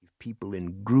people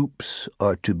in groups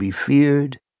are to be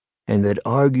feared, and that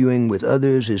arguing with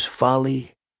others is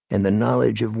folly, and the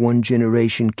knowledge of one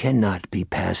generation cannot be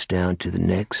passed down to the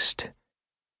next.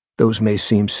 Those may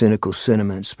seem cynical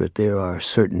sentiments, but there are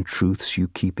certain truths you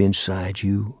keep inside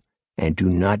you and do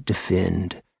not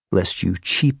defend, lest you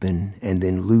cheapen and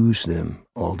then lose them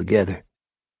altogether.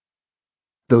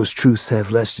 Those truths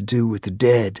have less to do with the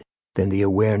dead than the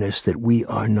awareness that we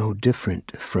are no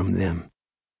different from them,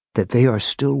 that they are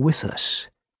still with us,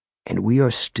 and we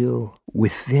are still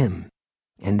with them,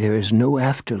 and there is no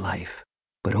afterlife,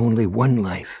 but only one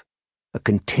life, a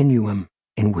continuum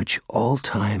in which all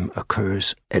time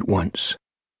occurs at once,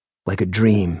 like a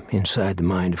dream inside the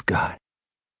mind of God.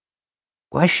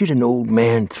 Why should an old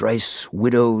man thrice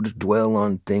widowed dwell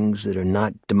on things that are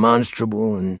not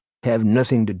demonstrable and have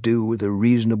nothing to do with a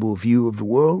reasonable view of the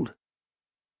world?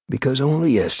 Because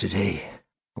only yesterday,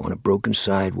 on a broken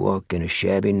sidewalk in a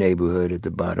shabby neighborhood at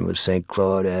the bottom of St.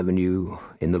 Claude Avenue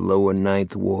in the lower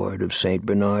 9th Ward of St.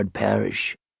 Bernard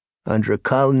Parish, under a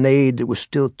colonnade that was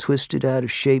still twisted out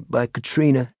of shape by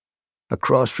Katrina,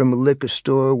 across from a liquor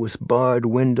store with barred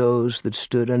windows that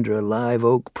stood under a live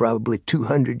oak probably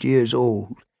 200 years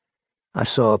old, I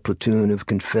saw a platoon of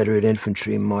Confederate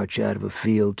infantry march out of a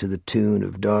field to the tune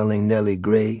of Darling Nellie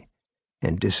Gray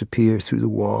and disappear through the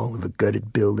wall of a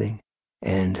gutted building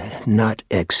and not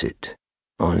exit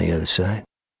on the other side.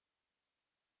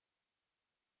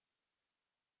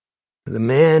 The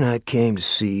man I came to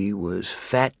see was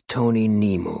Fat Tony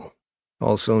Nemo,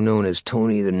 also known as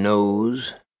Tony the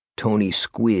Nose, Tony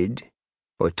Squid,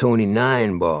 or Tony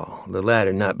Nineball, the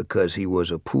latter not because he was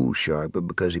a pool shark, but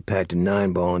because he packed a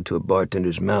 9-ball into a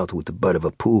bartender's mouth with the butt of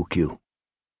a pool cue.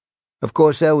 Of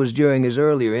course, that was during his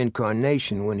earlier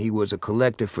incarnation when he was a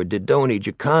collector for Didoni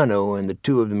Giacano, and the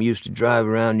two of them used to drive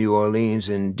around New Orleans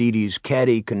in Dee Dee's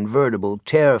caddy convertible,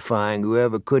 terrifying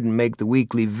whoever couldn't make the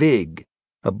weekly vig,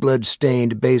 a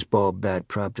blood-stained baseball bat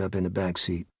propped up in the back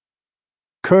seat.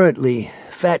 Currently,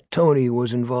 Fat Tony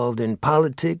was involved in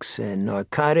politics and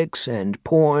narcotics and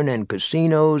porn and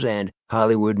casinos and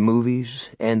Hollywood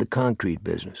movies and the concrete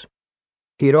business.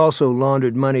 He had also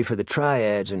laundered money for the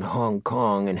triads in Hong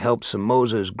Kong and helped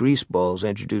Somoza's greaseballs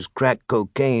introduce crack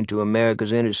cocaine to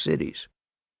America's inner cities.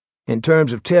 In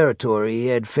terms of territory, he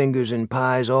had fingers in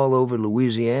pies all over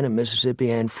Louisiana, Mississippi,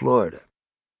 and Florida.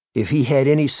 If he had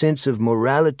any sense of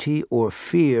morality or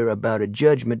fear about a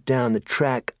judgment down the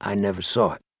track, I never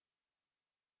saw it.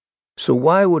 So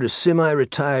why would a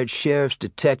semi-retired sheriff's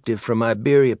detective from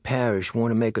Iberia Parish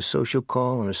want to make a social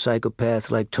call on a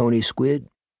psychopath like Tony Squid?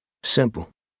 Simple.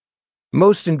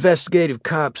 Most investigative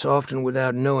cops, often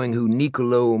without knowing who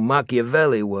Niccolo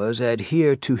Machiavelli was,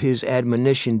 adhere to his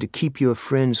admonition to keep your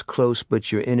friends close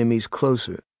but your enemies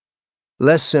closer.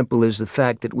 Less simple is the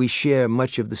fact that we share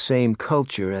much of the same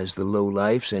culture as the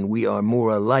lowlifes, and we are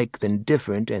more alike than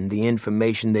different, and the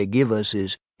information they give us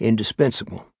is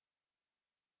indispensable.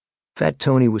 Fat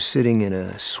Tony was sitting in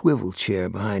a swivel chair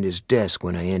behind his desk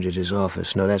when I entered his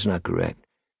office. No, that's not correct.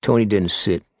 Tony didn't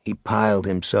sit. He piled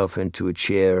himself into a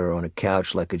chair on a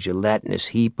couch like a gelatinous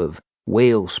heap of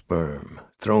whale sperm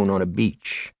thrown on a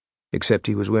beach, except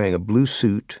he was wearing a blue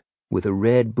suit with a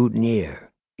red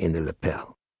boutonniere in the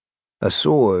lapel. A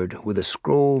sword with a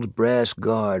scrolled brass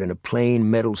guard and a plain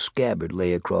metal scabbard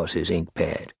lay across his ink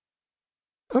pad.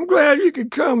 "I'm glad you could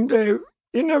come, Dave.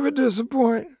 You never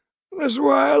disappoint. That's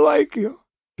why I like you,"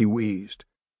 he wheezed.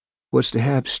 "What's the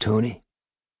haps, Tony?"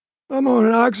 "I'm on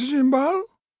an oxygen bottle.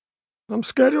 I'm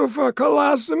scheduled for a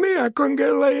colostomy. I couldn't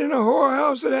get laid in a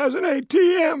whorehouse that has an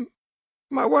ATM.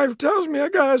 My wife tells me I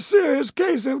got a serious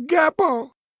case of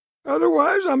Gapo.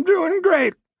 Otherwise, I'm doing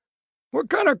great. What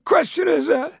kind of question is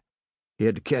that?" He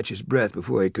had to catch his breath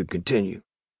before he could continue.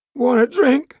 "Want a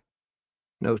drink?"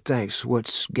 "No, thanks.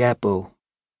 What's Gapo?"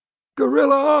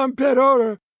 "Gorilla armpit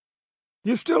odor.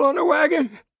 You still on the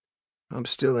wagon?" "I'm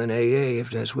still in AA, if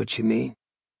that's what you mean."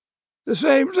 "The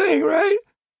same thing, right?"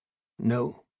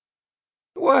 "No."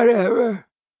 "Whatever.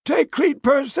 Take Cleet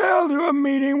Purcell to a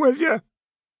meeting with you."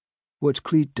 "What's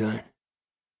Cleet done?"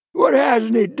 "What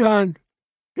hasn't he done?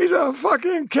 He's a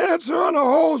fucking cancer on the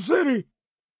whole city.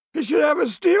 He should have a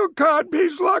steel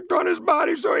codpiece locked on his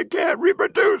body so he can't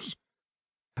reproduce."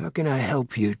 "How can I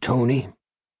help you, Tony?"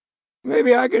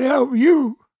 "Maybe I can help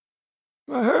you.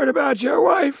 I heard about your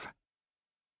wife."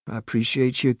 "I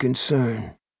appreciate your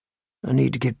concern. I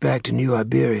need to get back to New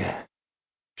Iberia."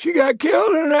 "She got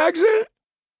killed in an accident?"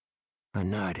 I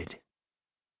nodded.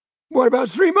 "What, about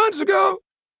 3 months ago?"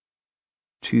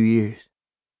 2 years.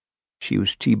 She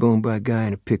was T-boned by a guy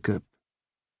in a pickup.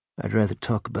 I'd rather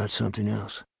talk about something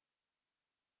else.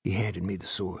 He handed me the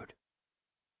sword.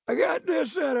 "I got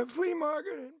this at a flea market in